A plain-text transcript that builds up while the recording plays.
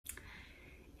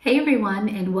Hey everyone,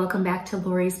 and welcome back to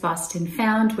Lori's Boston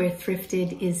Found, where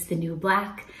thrifted is the new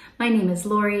black. My name is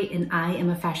Lori, and I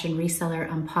am a fashion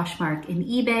reseller on Poshmark and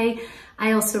Ebay.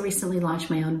 I also recently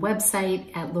launched my own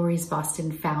website at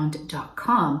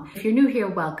LORIBOSTONFOUND.com. If you're new here,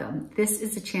 welcome. This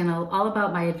is a channel all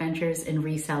about my adventures in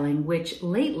reselling, which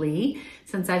lately,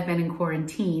 since I've been in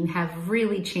quarantine, have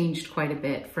really changed quite a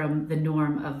bit from the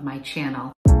norm of my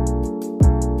channel.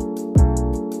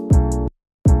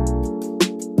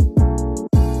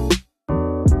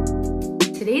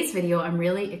 Today's video, I'm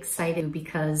really excited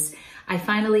because I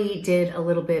finally did a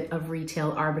little bit of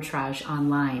retail arbitrage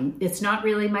online. It's not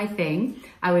really my thing.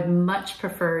 I would much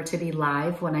prefer to be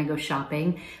live when I go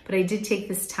shopping, but I did take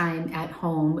this time at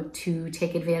home to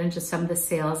take advantage of some of the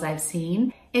sales I've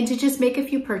seen and to just make a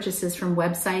few purchases from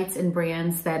websites and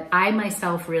brands that I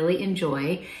myself really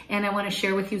enjoy. And I want to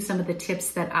share with you some of the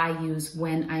tips that I use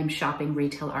when I'm shopping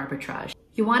retail arbitrage.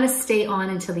 You want to stay on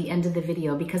until the end of the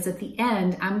video because at the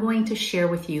end, I'm going to share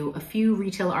with you a few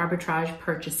retail arbitrage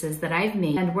purchases that I've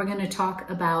made, and we're going to talk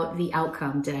about the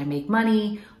outcome. Did I make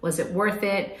money? Was it worth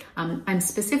it? I'm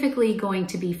specifically going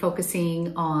to be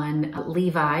focusing on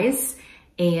Levi's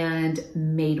and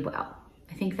Madewell.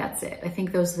 I think that's it. I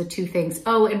think those are the two things.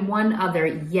 Oh, and one other,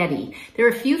 Yeti. There are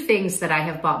a few things that I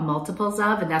have bought multiples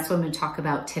of, and that's what I'm going to talk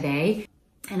about today.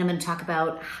 And I'm going to talk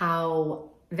about how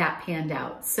that panned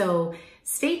out. So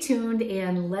stay tuned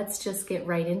and let's just get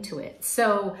right into it.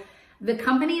 So the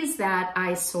companies that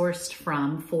I sourced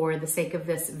from for the sake of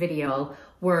this video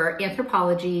were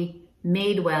Anthropologie,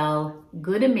 Madewell,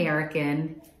 Good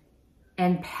American,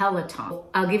 and Peloton.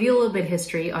 I'll give you a little bit of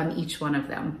history on each one of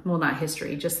them. Well, not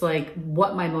history, just like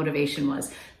what my motivation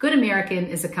was. Good American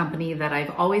is a company that I've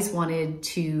always wanted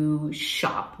to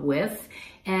shop with,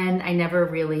 and I never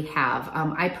really have.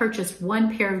 I purchased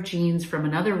one pair of jeans from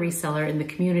another reseller in the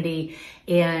community,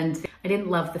 and I didn't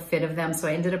love the fit of them, so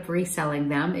I ended up reselling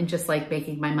them and just like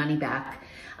making my money back.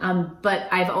 But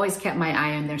I've always kept my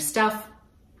eye on their stuff.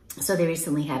 So they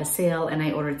recently had a sale and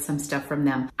I ordered some stuff from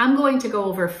them. I'm going to go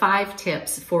over 5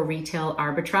 tips for retail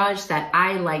arbitrage that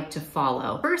I like to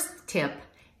follow. First tip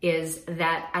is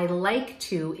that I like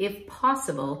to, if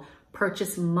possible,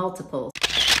 purchase multiples.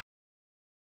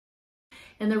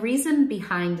 And the reason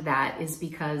behind that is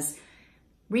because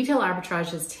retail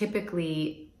arbitrage is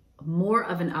typically more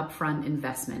of an upfront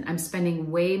investment. I'm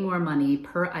spending way more money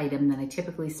per item than I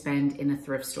typically spend in a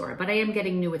thrift store, but I am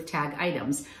getting new with tag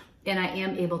items. And I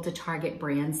am able to target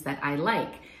brands that I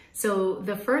like. So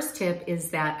the first tip is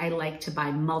that I like to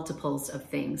buy multiples of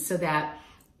things so that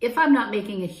if I'm not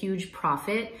making a huge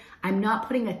profit, I'm not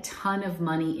putting a ton of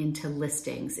money into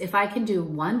listings. If I can do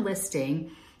one listing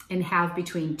and have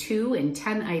between 2 and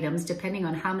 10 items, depending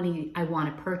on how many I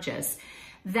want to purchase,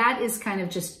 that is kind of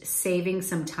just saving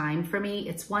some time for me.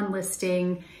 It's one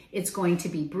listing, it's going to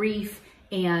be brief,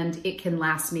 and it can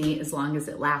last me as long as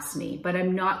it lasts me, but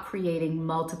I'm not creating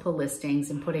multiple listings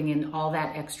and putting in all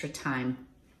that extra time.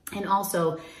 And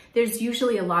also, there's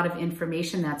usually a lot of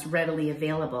information that's readily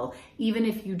available. Even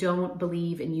if you don't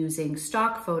believe in using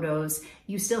stock photos,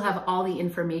 you still have all the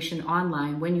information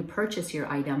online when you purchase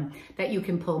your item that you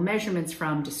can pull measurements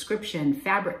from, description,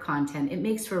 fabric content. It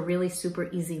makes for a really super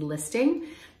easy listing.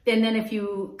 And then if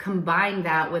you combine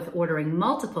that with ordering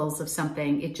multiples of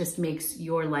something, it just makes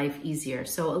your life easier.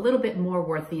 So a little bit more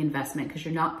worth the investment because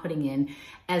you're not putting in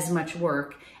as much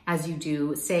work as you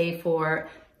do, say, for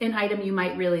an item you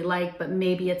might really like, but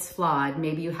maybe it's flawed.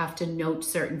 Maybe you have to note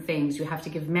certain things. You have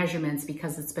to give measurements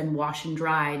because it's been washed and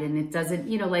dried and it doesn't,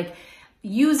 like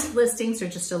used listings are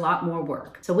just a lot more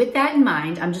work. So with that in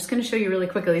mind, I'm just going to show you really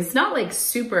quickly. It's not like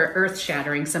super earth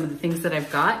shattering, some of the things that I've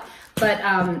got. But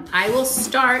I will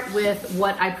start with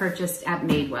what I purchased at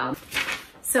Madewell.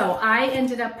 So I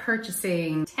ended up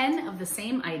purchasing 10 of the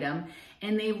same item,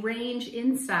 and they range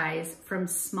in size from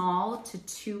small to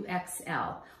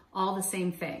 2XL, all the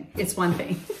same thing. It's one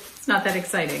thing. It's not that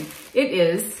exciting. It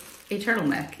is a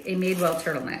turtleneck, a Madewell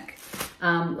turtleneck.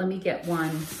 Let me get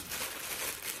one.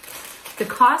 The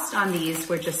cost on these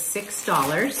were just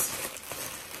 $6.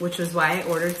 Which was why I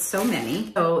ordered so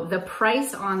many. So the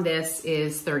price on this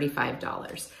is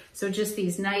 $35. So just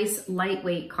these nice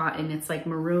lightweight cotton, it's like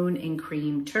maroon and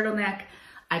cream turtleneck.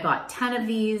 I got 10 of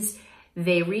these.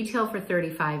 They retail for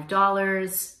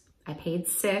 $35. I paid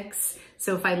 $6.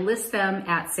 So if I list them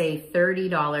at say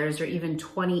 $30 or even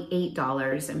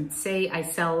 $28 and say I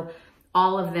sell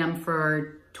all of them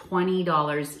for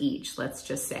 $20 each, let's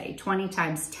just say 20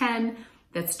 times 10,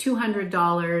 that's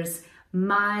 $200.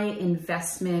 My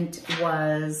investment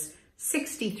was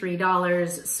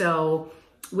 $63. So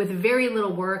with very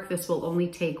little work, this will only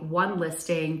take one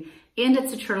listing and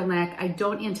it's a turtleneck. I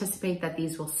don't anticipate that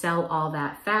these will sell all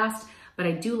that fast, but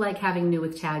I do like having new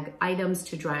with tag items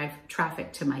to drive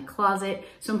traffic to my closet.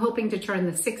 So I'm hoping to turn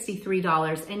the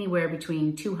 $63 anywhere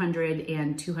between $200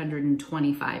 and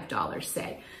 $225,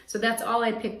 say. So that's all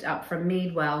I picked up from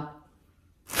Madewell,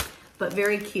 but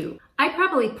very cute. I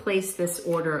probably placed this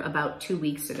order about 2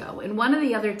 weeks ago. And one of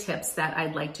the other tips that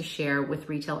I'd like to share with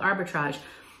Retail Arbitrage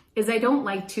is I don't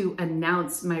like to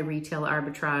announce my Retail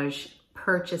Arbitrage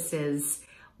purchases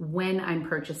when I'm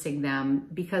purchasing them,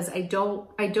 because I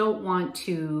don't want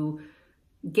to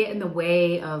get in the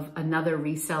way of another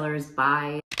reseller's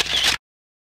buy.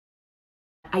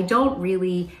 I don't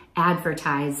really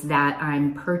advertise that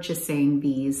I'm purchasing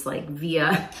these like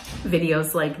via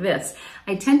videos like this.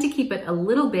 I tend to keep it a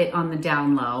little bit on the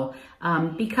down low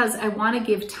because I want to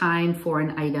give time for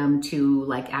an item to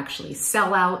like actually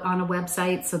sell out on a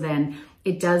website. So then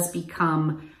it does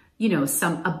become, you know,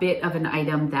 a bit of an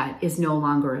item that is no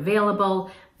longer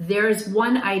available. There's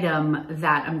one item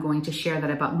that I'm going to share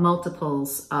that I bought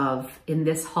multiples of in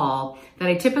this haul that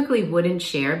I typically wouldn't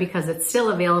share because it's still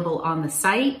available on the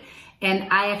site.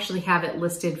 And I actually have it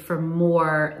listed for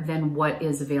more than what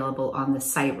is available on the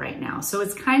site right now. So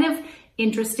it's kind of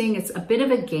interesting. It's a bit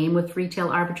of a game with Retail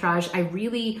Arbitrage. I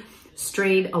really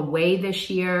strayed away this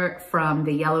year from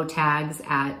the yellow tags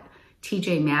at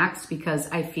TJ Maxx because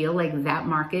I feel like that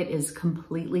market is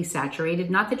completely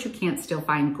saturated. Not that you can't still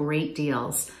find great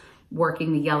deals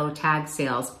working the yellow tag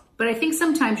sales, but I think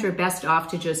sometimes you're best off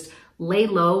to just lay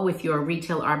low with your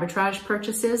Retail Arbitrage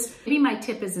purchases. Maybe my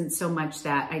tip isn't so much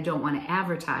that I don't want to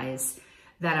advertise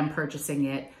that I'm purchasing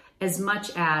it, as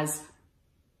much as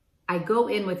I go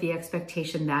in with the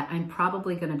expectation that I'm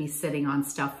probably going to be sitting on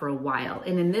stuff for a while.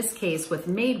 And in this case with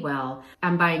Madewell,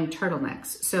 I'm buying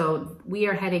turtlenecks. So we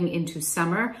are heading into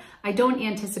summer. I don't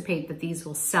anticipate that these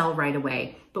will sell right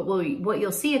away, but what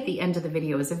you'll see at the end of the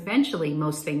video is eventually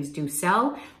most things do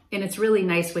sell. And it's really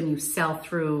nice when you sell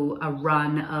through a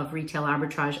run of Retail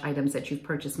Arbitrage items that you've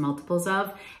purchased multiples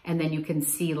of, and then you can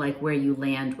see like where you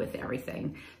land with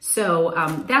everything. So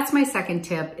that's my second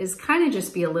tip, is kind of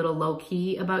just be a little low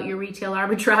key about your Retail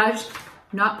Arbitrage,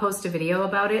 not post a video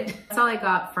about it. That's all I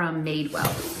got from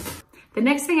Madewell. The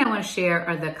next thing I want to share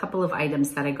are the couple of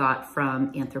items that I got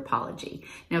from Anthropologie.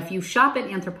 Now, if you shop at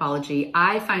Anthropologie,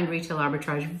 I find Retail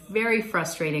Arbitrage very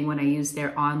frustrating when I use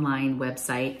their online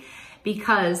website,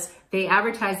 because they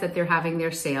advertise that they're having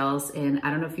their sales. And I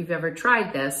don't know if you've ever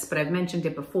tried this, but I've mentioned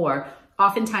it before.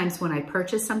 Oftentimes when I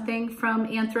purchase something from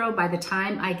Anthro, by the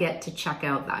time I get to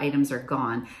checkout, the items are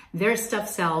gone. Their stuff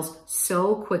sells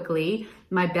so quickly.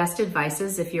 My best advice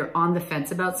is, if you're on the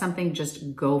fence about something,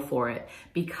 just go for it,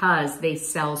 because they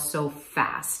sell so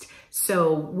fast.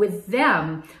 So with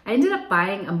them, I ended up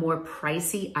buying a more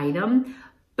pricey item,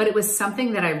 but it was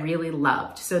something that I really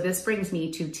loved. So this brings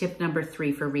me to tip number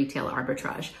 3 for Retail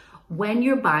Arbitrage. When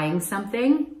you're buying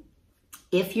something,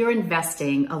 if you're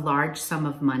investing a large sum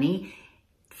of money,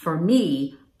 for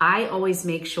me, I always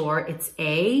make sure it's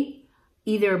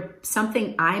either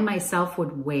something I myself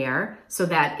would wear, so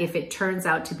that if it turns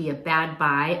out to be a bad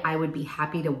buy, I would be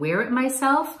happy to wear it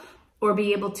myself, or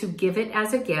be able to give it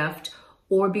as a gift,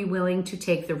 or be willing to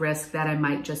take the risk that I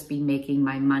might just be making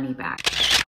my money back.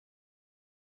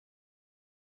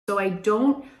 So I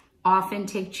don't often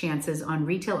take chances on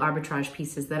Retail Arbitrage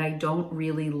pieces that I don't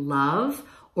really love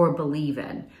or believe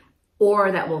in,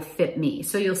 or that will fit me.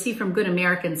 So you'll see from Good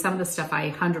American, some of the stuff I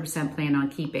 100% plan on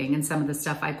keeping, and some of the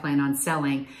stuff I plan on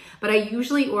selling. But I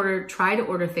usually try to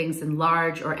order things in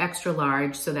large or extra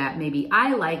large, so that maybe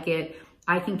I like it,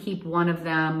 I can keep one of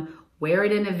them, wear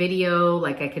it in a video,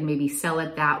 like I can maybe sell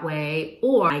it that way,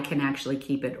 or I can actually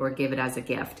keep it or give it as a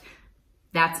gift.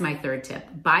 That's my third tip.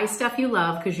 Buy stuff you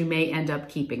love, because you may end up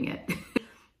keeping it.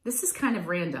 This is kind of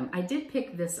random. I did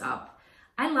pick this up.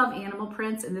 I love animal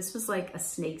prints, and this was like a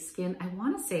snake skin. I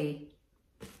want to say,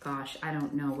 gosh, I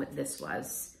don't know what this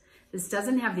was. This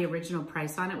doesn't have the original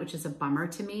price on it, which is a bummer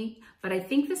to me, but I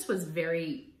think this was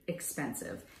very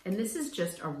expensive. And this is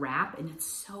just a wrap, and it's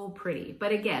so pretty.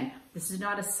 But again, this is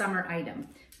not a summer item,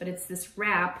 but it's this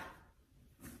wrap,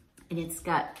 and it's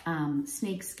got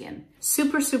snake skin.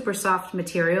 Super, super soft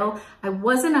material. I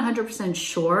wasn't 100%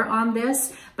 sure on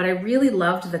this, but I really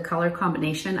loved the color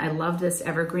combination. I loved this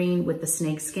evergreen with the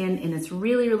snake skin, and it's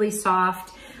really, really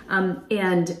soft. And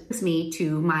brings me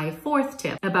to my fourth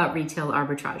tip about Retail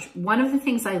Arbitrage. One of the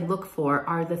things I look for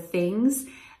are the things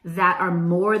that are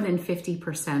more than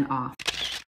 50% off.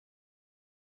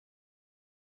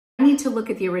 I need to look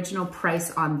at the original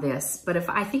price on this, but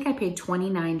I think I paid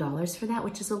 $29 for that,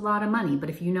 which is a lot of money.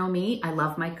 But if you know me, I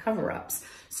love my cover-ups.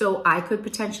 So I could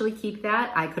potentially keep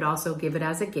that. I could also give it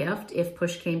as a gift if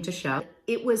push came to shove.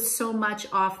 It was so much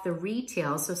off the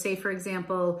retail. So say, for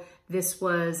example, this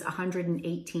was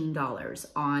 $118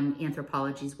 on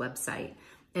Anthropologie's website.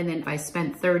 And then if I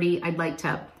spent $30, I'd like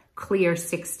to clear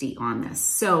 $60 on this.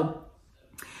 So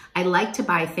I like to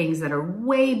buy things that are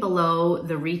way below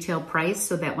the retail price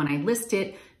so that when I list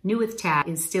it, new with tag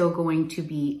is still going to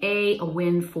be a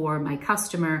win for my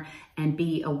customer and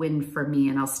B, a win for me,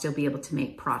 and I'll still be able to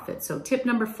make profit. So tip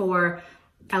number 4,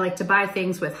 I like to buy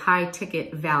things with high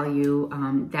ticket value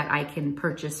that I can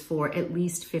purchase for at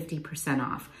least 50%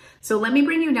 off. So let me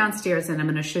bring you downstairs and I'm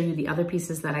gonna show you the other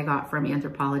pieces that I got from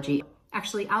Anthropologie.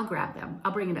 Actually, I'll grab them.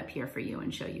 I'll bring it up here for you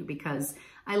and show you because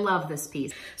I love this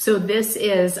piece. So this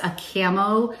is a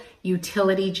camo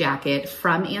utility jacket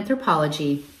from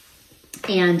Anthropologie,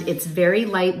 and it's very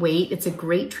lightweight. It's a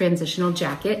great transitional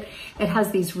jacket. It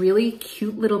has these really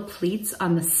cute little pleats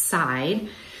on the side.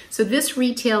 So this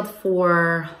retailed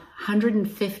for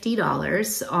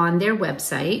 $150 on their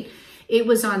website. It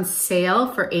was on sale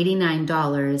for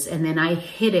 $89, and then I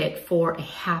hit it for a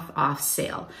half off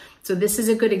sale. So this is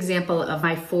a good example of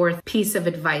my 4th piece of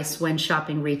advice when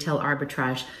shopping retail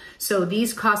arbitrage. So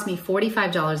these cost me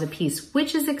 $45 a piece,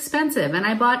 which is expensive, and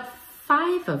I bought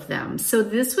 5 of them. So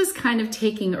this was kind of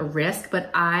taking a risk, but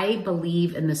I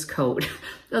believe in this coat,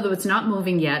 although it's not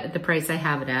moving yet at the price I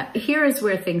have it at. Here is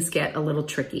where things get a little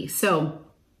tricky. So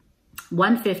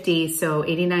 $150, so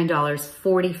 $89,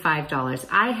 $45.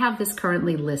 I have this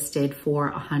currently listed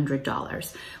for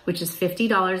 $100, which is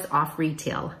 $50 off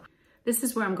retail. This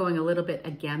is where I'm going a little bit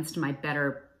against my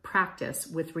better practice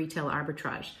with retail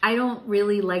arbitrage. I don't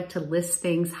really like to list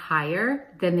things higher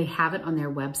than they have it on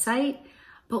their website.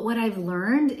 But what I've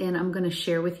learned, and I'm going to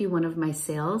share with you one of my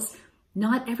sales,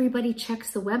 not everybody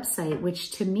checks the website,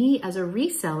 which to me as a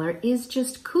reseller is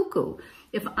just cuckoo.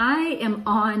 If I am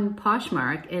on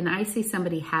Poshmark and I see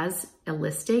somebody has a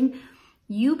listing,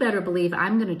 you better believe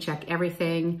I'm going to check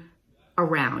everything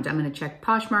around. I'm going to check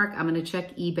Poshmark. I'm going to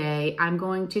check eBay. I'm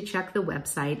going to check the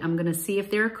website. I'm going to see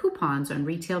if there are coupons on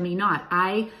Retail Me Not.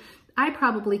 I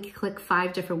probably click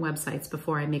 5 different websites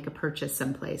before I make a purchase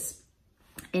someplace.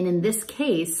 And in this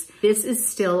case, this is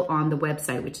still on the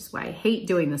website, which is why I hate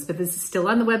doing this, but this is still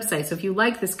on the website. So if you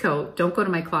like this coat, don't go to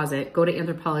my closet, go to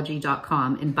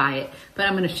anthropologie.com and buy it. But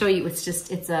I'm going to show you,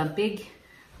 it's a big,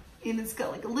 and it's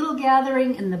got like a little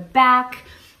gathering in the back.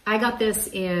 I got this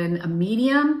in a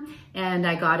medium, and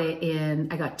I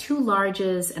got 2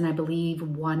 larges and I believe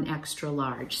 1 extra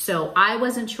large. So I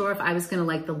wasn't sure if I was gonna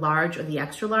like the large or the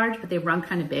extra large, but they run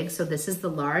kind of big. So this is the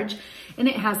large, and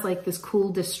it has like this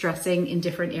cool distressing in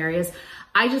different areas.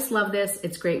 I just love this.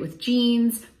 It's great with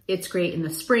jeans. It's great in the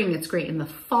spring. It's great in the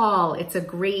fall. It's a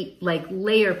great like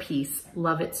layer piece.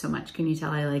 Love it so much. Can you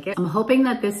tell I like it? I'm hoping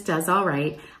that this does all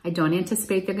right. I don't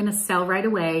anticipate they're gonna sell right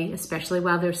away, especially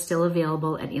while they're still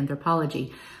available at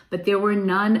Anthropologie. But there were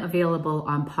none available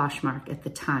on Poshmark at the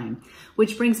time,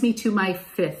 which brings me to my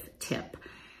 5th tip.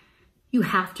 You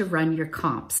have to run your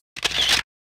comps.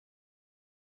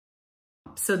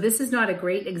 So this is not a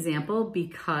great example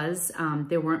because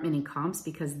there weren't many comps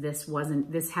because this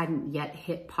hadn't yet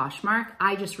hit Poshmark.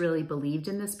 I just really believed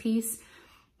in this piece.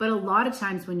 But a lot of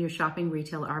times when you're shopping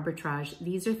retail arbitrage,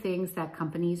 these are things that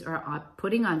companies are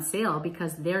putting on sale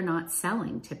because they're not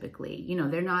selling typically. You know,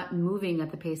 they're not moving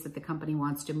at the pace that the company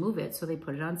wants to move it, so they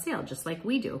put it on sale, just like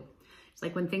we do. It's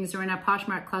like when things are in our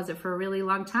Poshmark closet for a really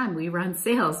long time, we run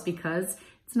sales because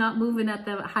it's not moving at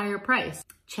the higher price.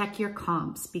 Check your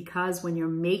comps, because when you're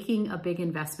making a big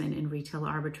investment in retail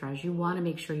arbitrage, you want to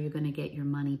make sure you're going to get your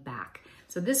money back.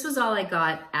 So this was all I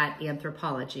got at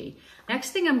Anthropologie.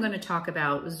 Next thing I'm going to talk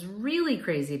about was really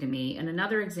crazy to me, and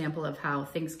another example of how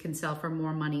things can sell for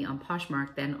more money on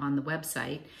Poshmark than on the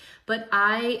website. But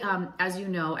as you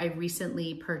know, I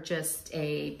recently purchased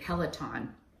a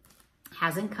Peloton.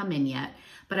 Hasn't come in yet,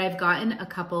 but I've gotten a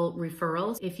couple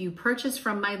referrals. If you purchase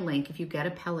from my link, if you get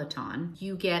a Peloton,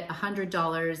 you get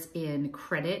 $100 in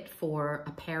credit for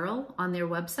apparel on their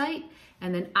website,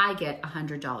 and then I get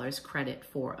 $100 credit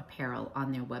for apparel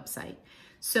on their website.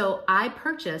 So I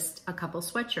purchased a couple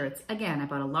sweatshirts. Again, I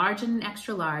bought a large and an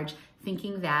extra large,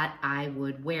 thinking that I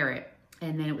would wear it.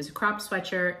 And then it was a cropped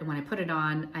sweatshirt, and when I put it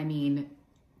on, I mean,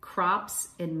 crops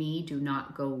and me do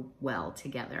not go well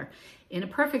together. In a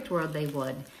perfect world, they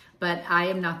would, but I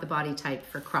am not the body type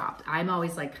for cropped. I'm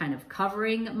always like kind of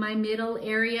covering my middle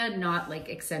area, not like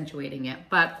accentuating it.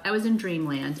 But I was in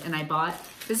dreamland and I bought,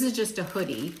 this is just a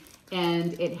hoodie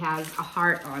and it has a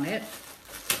heart on it.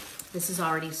 This is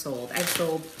already sold. I've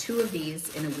sold 2 of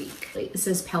these in a week. It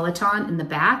says Peloton in the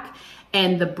back,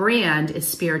 and the brand is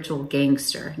Spiritual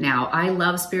Gangster. Now, I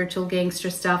love Spiritual Gangster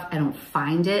stuff. I don't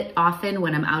find it often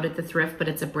when I'm out at the thrift, but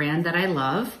it's a brand that I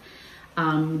love.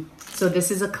 So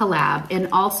this is a collab. And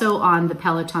also on the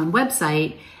Peloton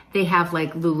website, they have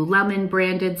like Lululemon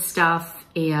branded stuff,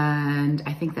 and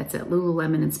I think that's it,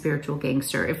 Lululemon and Spiritual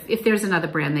Gangster. If there's another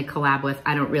brand they collab with,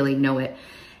 I don't really know it.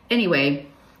 Anyway,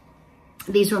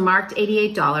 these were marked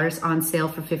 $88, on sale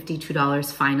for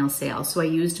 $52 final sale. So I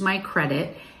used my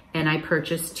credit and I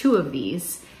purchased 2 of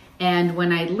these. And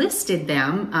when I listed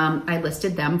them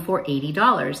for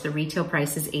 $80. The retail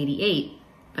price is $88,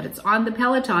 but it's on the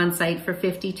Peloton site for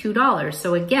 $52.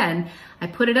 So again, I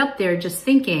put it up there just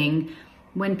thinking,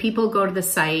 when people go to the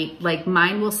site, like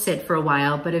mine will sit for a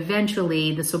while, but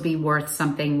eventually this will be worth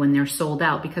something when they're sold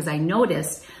out, because I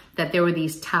noticed that there were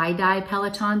these tie-dye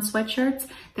Peloton sweatshirts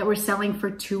that were selling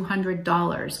for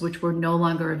 $200, which were no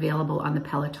longer available on the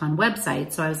Peloton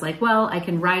website. So I was like, well, I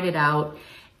can ride it out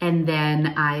and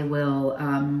then I will,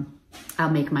 I'll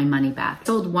make my money back.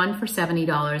 Sold 1 for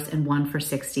 $70 and 1 for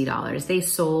 $60. They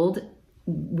sold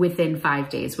within 5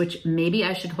 days, which maybe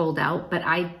I should hold out, but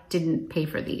I didn't pay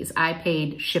for these. I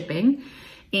paid shipping,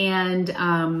 and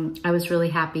I was really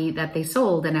happy that they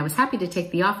sold, and I was happy to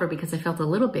take the offer because I felt a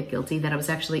little bit guilty that I was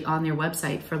actually on their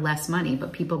website for less money,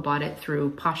 but people bought it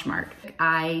through Poshmark.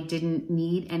 I didn't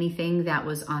need anything that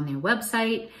was on their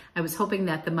website. I was hoping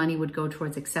that the money would go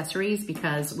towards accessories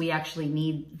because we actually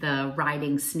need the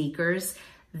riding sneakers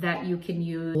that you can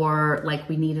use, or like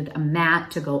we needed a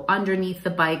mat to go underneath the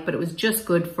bike, but it was just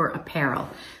good for apparel.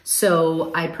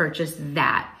 So I purchased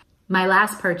that. My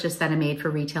last purchase that I made for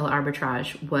Retail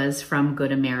Arbitrage was from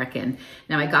Good American.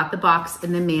 Now I got the box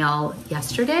in the mail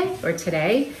yesterday or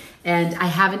today, and I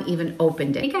haven't even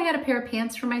opened it. I think I got a pair of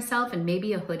pants for myself and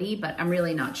maybe a hoodie, but I'm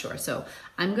really not sure. So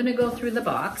I'm gonna go through the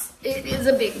box. It is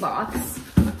a big box.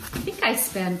 I think I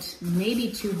spent maybe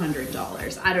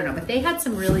 $200. I don't know, but they had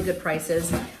some really good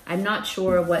prices. I'm not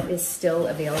sure what is still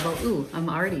available. Ooh, I'm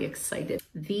already excited.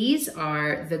 These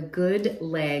are the Good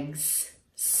Legs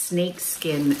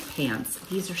snakeskin pants.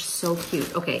 These are so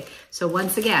cute. Okay, so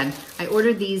once again, I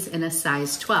ordered these in a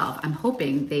size 12. I'm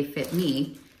hoping they fit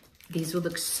me. These would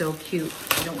look so cute.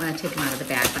 I don't want to take them out of the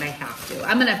bag, but I have to.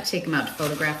 I'm gonna have to take them out to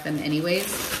photograph them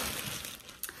anyways.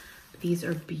 These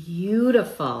are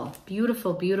beautiful,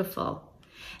 beautiful, beautiful.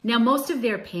 Now, most of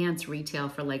their pants retail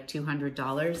for like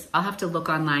 $200. I'll have to look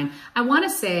online. I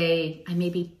wanna say I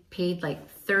maybe paid like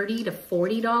 $30 to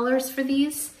 $40 for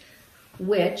these,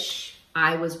 which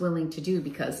I was willing to do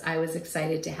because I was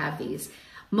excited to have these.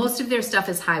 Most of their stuff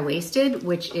is high-waisted,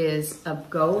 which is a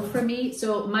go for me.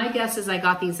 So my guess is I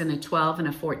got these in a 12 and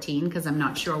a 14 because I'm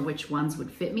not sure which ones would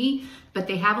fit me, but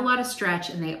they have a lot of stretch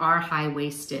and they are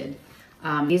high-waisted.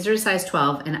 These are a size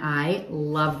 12 and I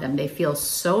love them. They feel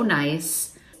so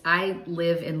nice. I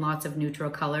live in lots of neutral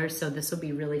colors, so this will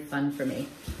be really fun for me.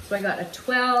 So I got a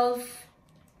 12.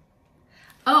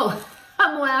 Oh,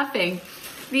 I'm laughing.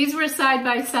 These were side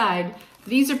by side.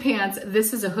 These are pants.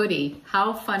 This is a hoodie.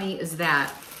 How funny is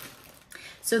that?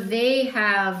 So they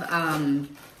have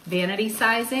vanity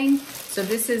sizing. So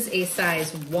this is a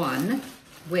size 1,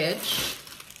 which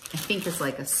I think is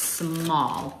like a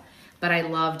small. But I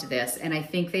loved this, and I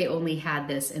think they only had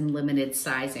this in limited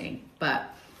sizing.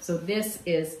 But, so this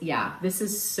is, yeah, this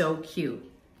is so cute.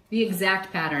 The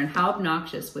exact pattern, how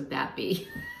obnoxious would that be?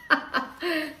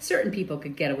 Certain people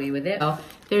could get away with it. Oh,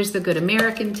 there's the Good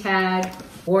American tag,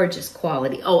 gorgeous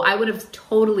quality. Oh, I would have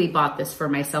totally bought this for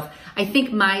myself. I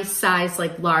think my size,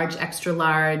 like large, extra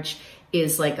large,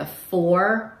 is like a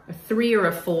 4, a 3 or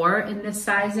a 4 in this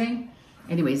sizing.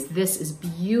 Anyways, this is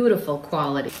beautiful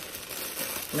quality.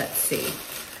 Let's see.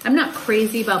 I'm not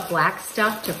crazy about black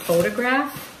stuff to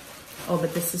photograph. Oh,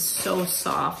 but this is so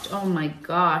soft. Oh my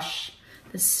gosh.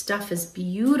 This stuff is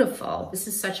beautiful. This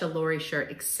is such a Lori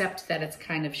shirt, except that it's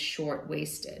kind of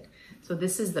short-waisted. So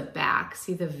this is the back.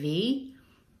 See the V?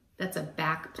 That's a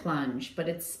back plunge, but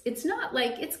it's not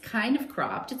like, it's kind of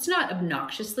cropped. It's not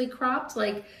obnoxiously cropped.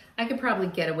 Like I could probably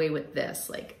get away with this,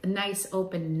 like a nice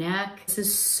open neck. This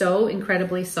is so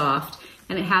incredibly soft.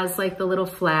 And it has like the little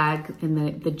flag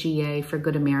in the GA for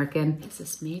Good American. What's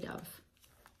this made of?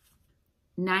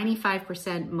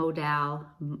 95% modal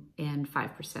and 5%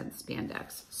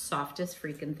 spandex. Softest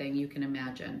freaking thing you can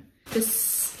imagine.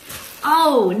 This,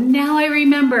 oh, now I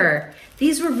remember.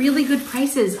 These were really good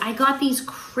prices. I got these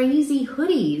crazy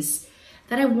hoodies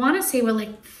that I want to say were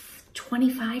like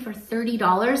 $25 or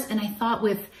 $30. And I thought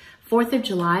with 4th of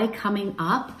July coming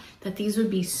up that these would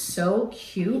be so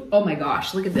cute. Oh my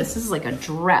gosh, look at this. This is like a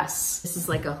dress. This is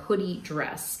like a hoodie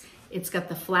dress. It's got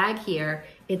the flag here.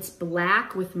 It's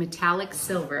black with metallic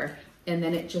silver, and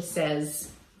then it just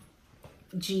says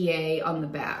GA on the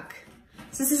back.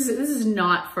 So this is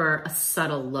not for a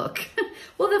subtle look.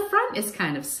 Well, the front is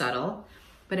kind of subtle,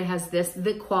 but it has this.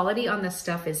 The quality on this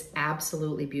stuff is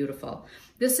absolutely beautiful.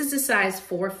 This is a size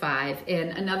 4-5,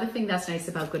 and another thing that's nice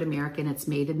about Good American, it's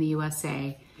made in the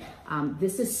USA.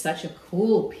 This is such a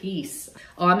cool piece.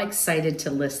 Oh, I'm excited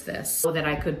to list this so that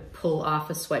I could pull off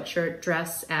a sweatshirt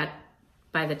dress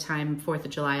by the time 4th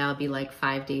of July, I'll be like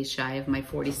 5 days shy of my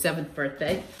 47th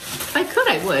birthday. If I could,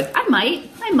 I would.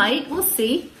 I might, we'll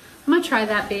see. I'm gonna try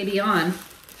that baby on.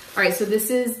 All right, so this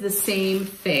is the same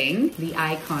thing, the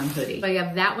Icon hoodie. I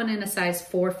have that one in a size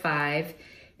 4-5,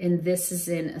 and this is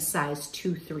in a size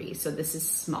 2-3, so this is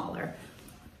smaller.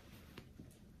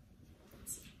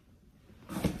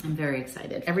 I'm very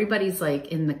excited. Everybody's like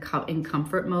in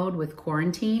comfort mode with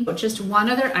quarantine. Just one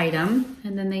other item,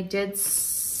 and then they did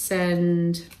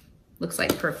send, looks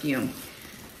like perfume.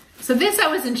 So this I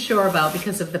wasn't sure about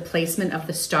because of the placement of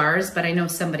the stars, but I know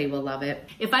somebody will love it.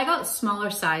 If I got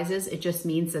smaller sizes, it just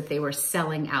means that they were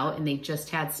selling out and they just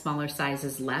had smaller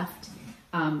sizes left.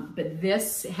 But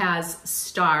this has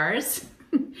stars.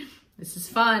 This is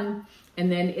fun.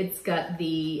 And then it's got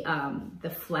the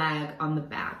flag on the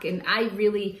back. And I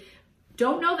really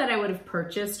don't know that I would have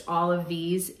purchased all of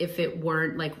these if it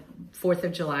weren't like 4th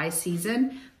of July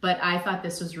season, but I thought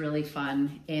this was really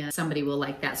fun and somebody will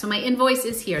like that. So my invoice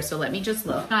is here, so let me just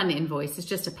look. Not an invoice, it's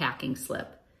just a packing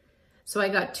slip. So I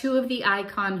got 2 of the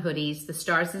Icon hoodies, the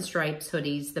Stars and Stripes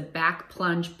hoodies, the back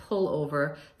plunge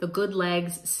pullover, the Good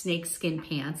Legs snakeskin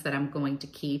pants that I'm going to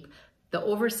keep, the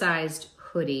oversized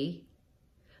hoodie,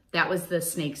 that was the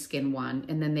snakeskin one,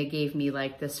 and then they gave me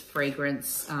like this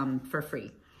fragrance for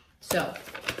free. So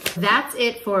that's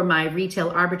it for my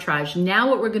retail arbitrage.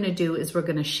 Now what we're gonna do is we're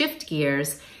gonna shift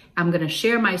gears. I'm gonna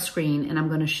share my screen and I'm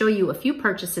gonna show you a few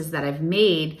purchases that I've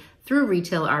made through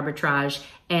retail arbitrage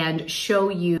and show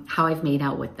you how I've made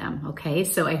out with them, okay?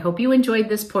 So I hope you enjoyed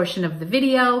this portion of the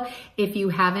video. If you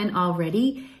haven't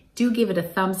already, do give it a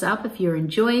thumbs up if you're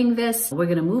enjoying this. We're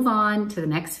gonna move on to the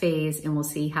next phase and we'll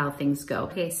see how things go.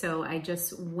 Okay, so I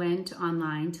just went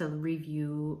online to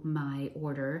review my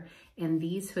order, and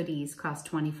these hoodies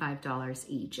cost $25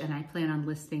 each, and I plan on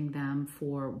listing them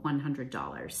for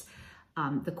 $100.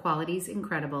 The quality is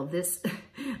incredible. This,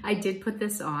 I did put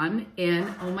this on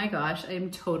and oh my gosh, I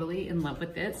am totally in love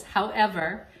with this.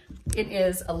 However, it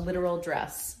is a literal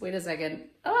dress. Wait a second.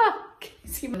 Ah, can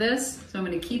you see this? So I'm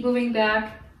gonna keep moving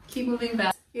back. Keep moving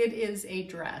back. It is a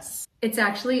dress. It's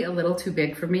actually a little too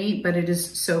big for me, but it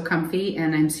is so comfy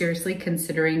and I'm seriously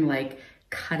considering like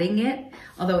cutting it.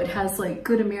 Although it has like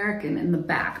Good American in the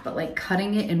back, but like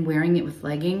cutting it and wearing it with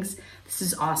leggings, this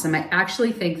is awesome. I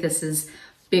actually think this is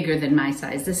bigger than my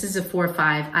size. This is a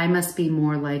 4-5. I must be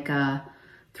more like a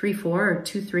 3-4 or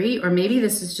 2-3, or maybe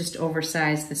this is just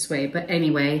oversized this way. But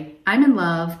anyway, I'm in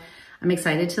love. I'm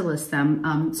excited to list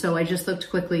them. So I just looked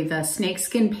quickly. The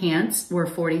snakeskin pants were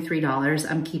 $43.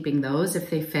 I'm keeping those if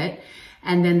they fit.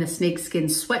 And then the snakeskin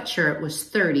sweatshirt was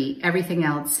 $30. Everything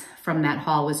else from that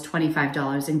haul was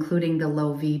 $25, including the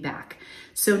low V back.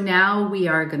 So now we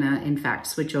are gonna, in fact,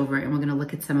 switch over and we're gonna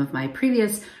look at some of my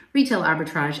previous retail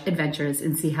arbitrage adventures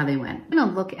and see how they went. I'm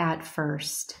gonna look at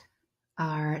first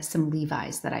are some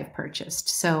Levi's that I've purchased.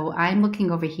 So I'm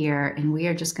looking over here and we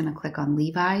are just gonna click on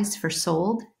Levi's for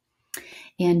sold.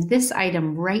 And this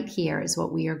item right here is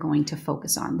what we are going to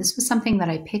focus on. This was something that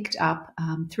I picked up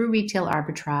through retail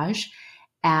arbitrage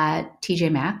at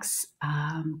TJ Maxx.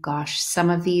 Gosh, some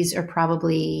of these are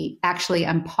probably, actually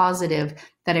I'm positive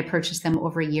that I purchased them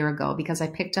over a year ago because I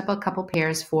picked up a couple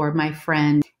pairs for my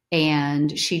friend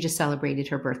and she just celebrated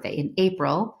her birthday in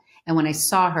April. And when I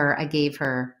saw her, I gave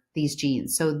her these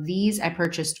jeans. So these I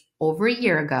purchased over a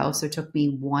year ago. So it took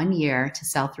me 1 year to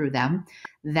sell through them.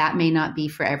 That may not be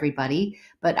for everybody,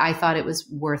 but I thought it was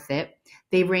worth it.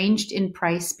 They ranged in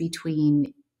price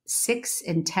between $6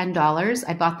 and $10.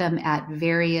 I bought them at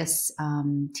various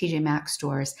TJ Maxx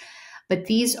stores, but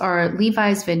these are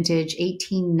Levi's vintage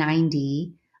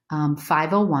 1890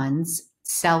 501s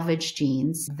selvage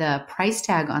jeans. The price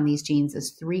tag on these jeans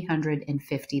is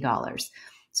 $350.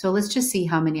 So let's just see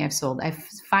how many I've sold. I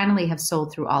finally have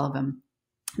sold through all of them.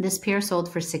 This pair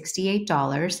sold for $68.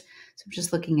 So I'm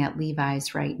just looking at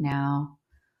Levi's right now.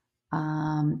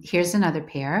 Here's another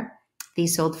pair.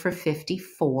 These sold for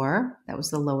 $54. That was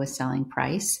the lowest selling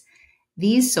price.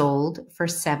 These sold for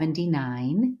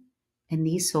 $79 and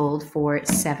these sold for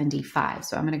 $75.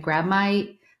 So I'm going to grab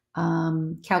my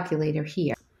calculator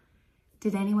here.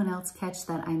 Did anyone else catch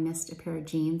that I missed a pair of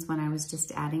jeans when I was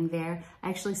just adding there? I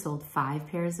actually sold 5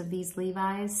 pairs of these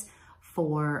Levi's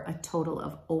for a total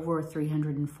of over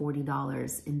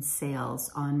 $340 in sales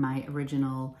on my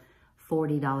original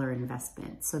 $40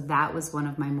 investment. So that was one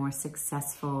of my more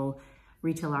successful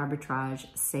retail arbitrage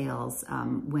sales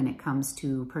when it comes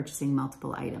to purchasing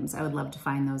multiple items. I would love to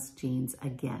find those jeans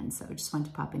again. So I just wanted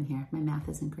to pop in here. My math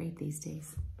isn't great these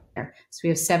days. So we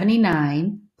have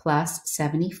 79 plus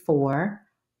 74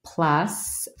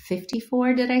 plus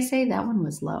 54. Did I say that one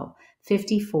was low?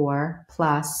 54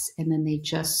 plus, and then they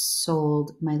just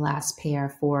sold my last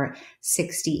pair for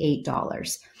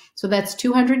 $68. So that's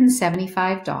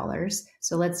 $275.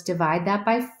 So let's divide that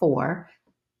by 4.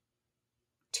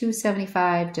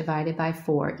 275 divided by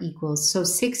 4 equals, so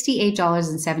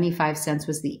 $68.75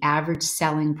 was the average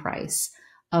selling price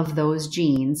of those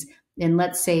jeans. And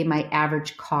let's say my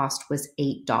average cost was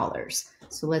 $8.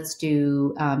 So let's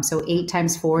do, so 8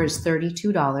 times 4 is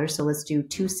 $32. So let's do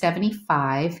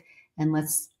 275, and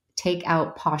let's take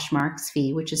out Poshmark's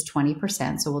fee, which is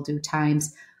 20%. So we'll do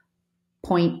times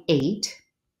 0.8.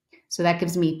 So that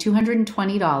gives me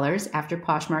 $220 after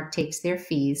Poshmark takes their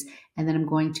fees. And then I'm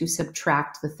going to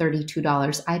subtract the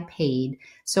 $32 I paid.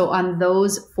 So on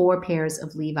those 4 pairs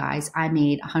of Levi's, I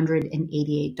made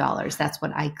 $188. That's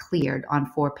what I cleared on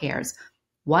 4 pairs.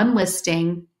 One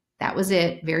listing, that was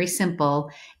it, very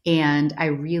simple. And I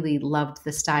really loved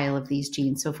the style of these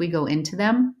jeans. So if we go into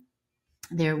them,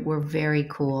 they were very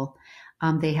cool.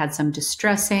 They had some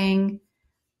distressing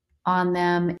on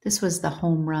them. This was the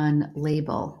home run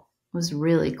label. It was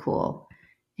really cool.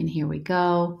 And here we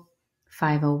go.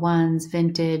 501s,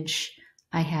 vintage.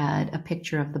 I had a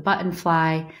picture of the button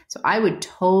fly. So I would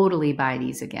totally buy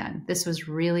these again. This was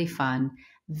really fun,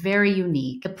 very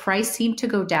unique. The price seemed to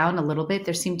go down a little bit.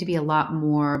 There seemed to be a lot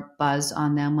more buzz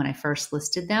on them when I first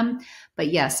listed them. But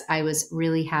yes, I was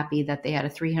really happy that they had a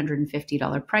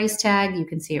 $350 price tag. You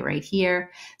can see it right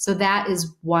here. So that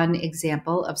is one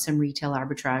example of some retail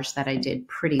arbitrage that I did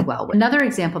pretty well with. Another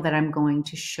example that I'm going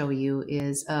to show you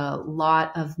is a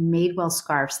lot of Madewell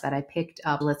scarves that I picked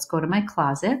up. Let's go to my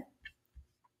closet.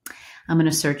 I'm going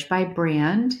to search by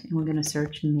brand, and we're going to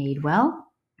search Madewell.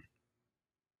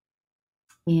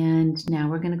 And now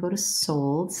we're going to go to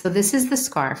sold. So this is the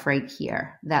scarf right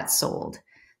here that sold.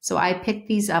 So I picked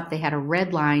these up. They had a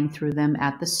red line through them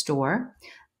at the store.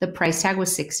 The price tag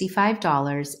was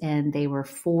 $65 and they were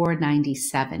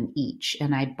 $4.97 each.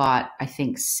 And I bought, I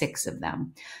think, 6 of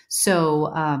them.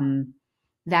 So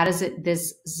that is it.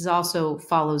 This also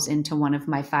follows into one of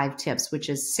my 5 tips, which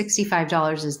is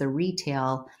 $65 is the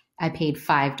retail. I paid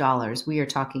 $5. We are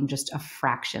talking just a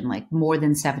fraction, like more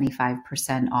than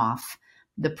 75% off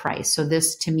the price. So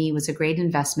this to me was a great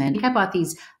investment. I think I bought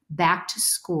these back to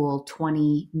school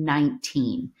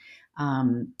 2019.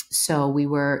 So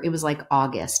it was like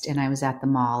August and I was at the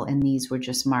mall and these were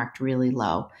just marked really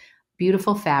low.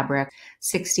 Beautiful fabric,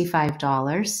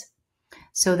 $65.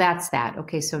 So that's that.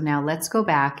 Okay, so now let's go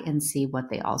back and see what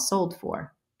they all sold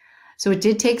for. So it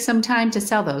did take some time to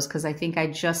sell those because I think I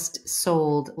just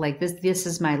sold like this. This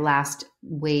is my last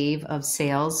wave of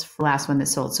sales for the last one that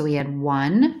sold. So we had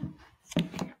 1.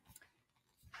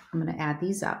 I'm going to add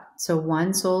these up. So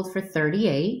 1 sold for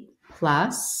 38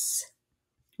 plus,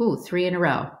 3 in a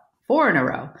row, 4 in a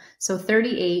row. So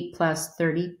 38 plus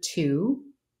 32.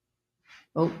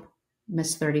 Oh,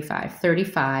 missed 35.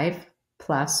 35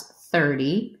 plus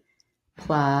 30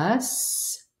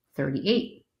 plus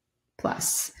 38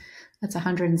 plus. That's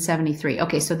 173.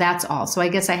 Okay, so that's all. So I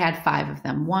guess I had 5 of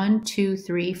them. 1, 2,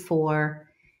 3, 4,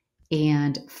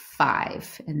 and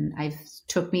 5. And it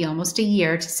took me almost a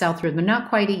year to sell through them, not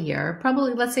quite a year,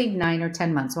 probably let's say 9 or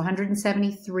 10 months. So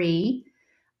 173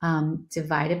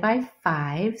 divided by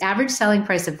 5. Average selling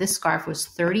price of this scarf was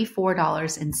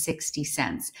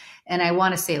 $34.60. And I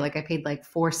want to say like I paid like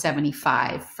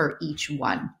 $4.75 for each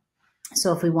one.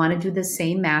 So if we want to do the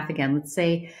same math again, let's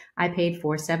say I paid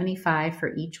 $4.75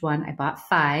 for each one. I bought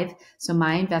 5. So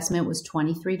my investment was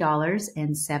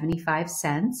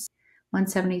 $23.75.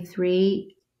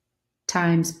 173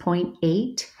 times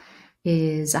 0.8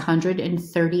 is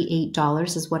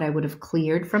 $138 is what I would have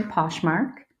cleared from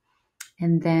Poshmark.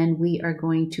 And then we are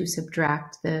going to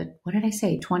subtract the, what did I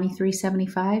say,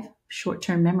 $23.75?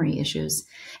 Short-term memory issues.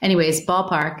 Anyways,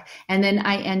 ballpark. And then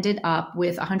I ended up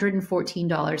with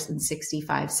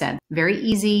 $114.65. Very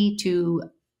easy to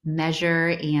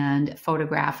measure and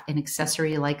photograph an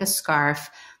accessory like a scarf.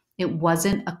 It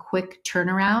wasn't a quick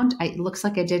turnaround. It looks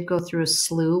like I did go through a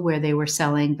slew where they were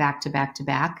selling back to back to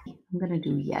back. I'm going to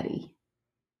do Yeti.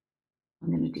 I'm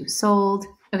going to do sold.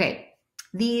 Okay.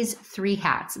 These 3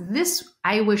 hats. This,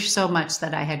 I wish so much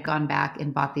that I had gone back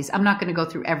and bought these. I'm not going to go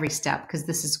through every step because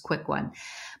this is a quick one.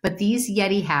 But these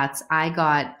Yeti hats, I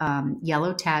got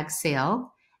yellow tag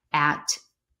sale at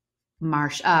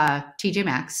TJ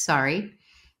Maxx, sorry.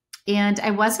 And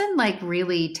I wasn't like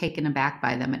really taken aback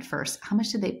by them at first. How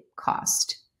much did they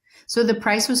cost? So the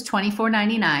price was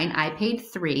 $24.99. I paid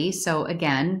 $3. So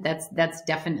again, that's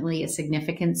definitely a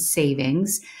significant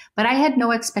savings, but I had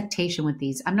no expectation with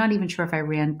these. I'm not even sure if I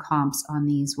ran comps on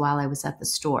these while I was at the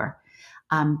store.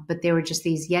 But they were just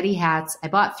these Yeti hats. I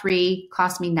bought 3,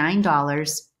 cost me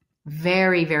 $9.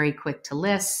 Very, very quick to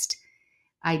list.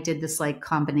 I did this like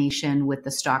combination with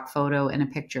the stock photo and a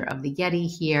picture of the Yeti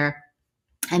here.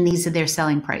 And these are their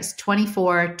selling price,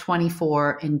 $24,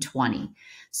 $24, and $20.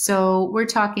 So we're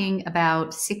talking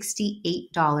about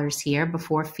 $68 here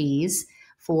before fees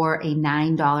for a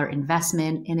 $9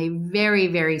 investment in a very,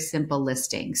 very simple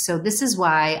listing. So this is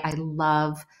why I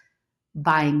love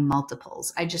buying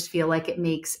multiples. I just feel like it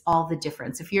makes all the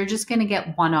difference. If you're just going to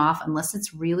get one off, unless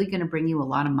it's really going to bring you a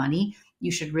lot of money,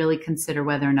 you should really consider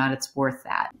whether or not it's worth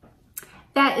that.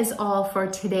 That is all for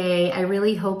today. I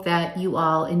really hope that you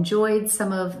all enjoyed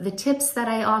some of the tips that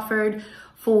I offered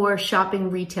for shopping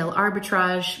retail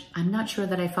arbitrage. I'm not sure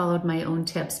that I followed my own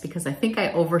tips because I think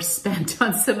I overspent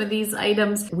on some of these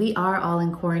items. We are all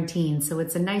in quarantine, so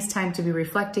it's a nice time to be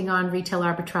reflecting on retail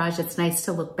arbitrage. It's nice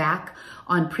to look back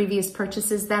on previous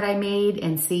purchases that I made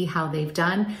and see how they've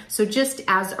done. So just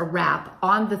as a wrap,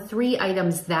 on the 3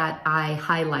 items that I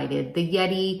highlighted, the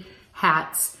Yeti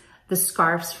hats, the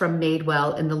scarves from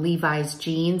Madewell, and the Levi's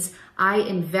jeans, I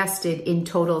invested in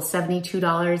total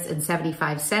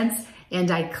 $72.75, and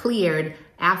I cleared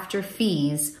after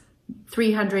fees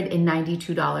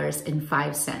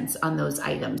 $392.05 on those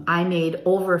items. I made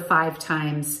over 5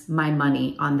 times my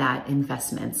money on that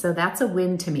investment. So that's a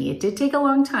win to me. It did take a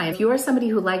long time. If you are somebody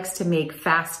who likes to make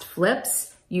fast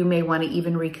flips, you may want to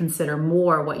even reconsider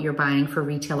more what you're buying for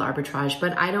retail arbitrage,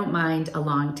 but I don't mind a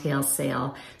long tail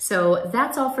sale. So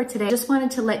that's all for today. Just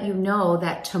wanted to let you know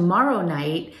that tomorrow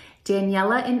night,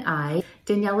 Daniela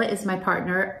is my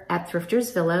partner at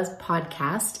Thrifters Villas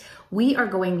podcast. We are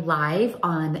going live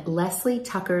on Leslie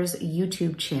Tucker's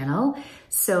YouTube channel.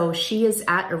 So she is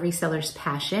at A Reseller's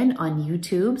Passion on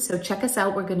YouTube. So check us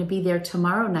out. We're going to be there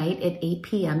tomorrow night at 8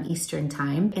 p.m. Eastern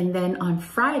time. And then on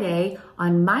Friday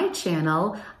on my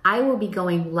channel, I will be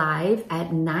going live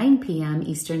at 9 p.m.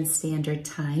 Eastern Standard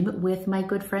Time with my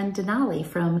good friend Denali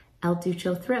from El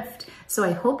Ducho Thrift. So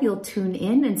I hope you'll tune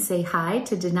in and say hi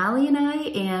to Denali and I,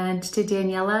 and to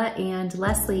Daniela and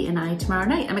Leslie and I tomorrow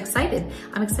night. I'm excited.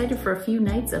 I'm excited for a few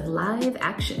nights of live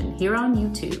action here on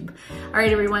YouTube. All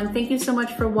right, everyone, thank you so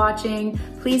much for watching.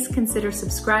 Please consider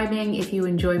subscribing if you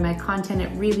enjoy my content.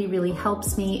 It really, really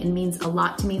helps me and means a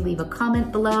lot to me. Leave a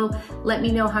comment below. Let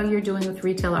me know how you're doing with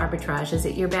retail arbitrage. Is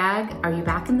it your bag? Are you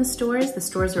back in the stores? The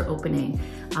stores are opening.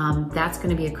 That's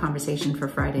going to be a conversation for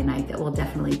Friday night that we'll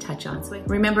definitely touch on. So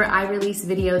remember, I release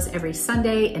videos every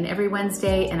Sunday and every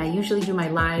Wednesday, and I usually do my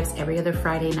lives every other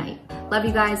Friday night. Love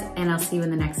you guys, and I'll see you in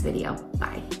the next video.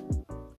 Bye.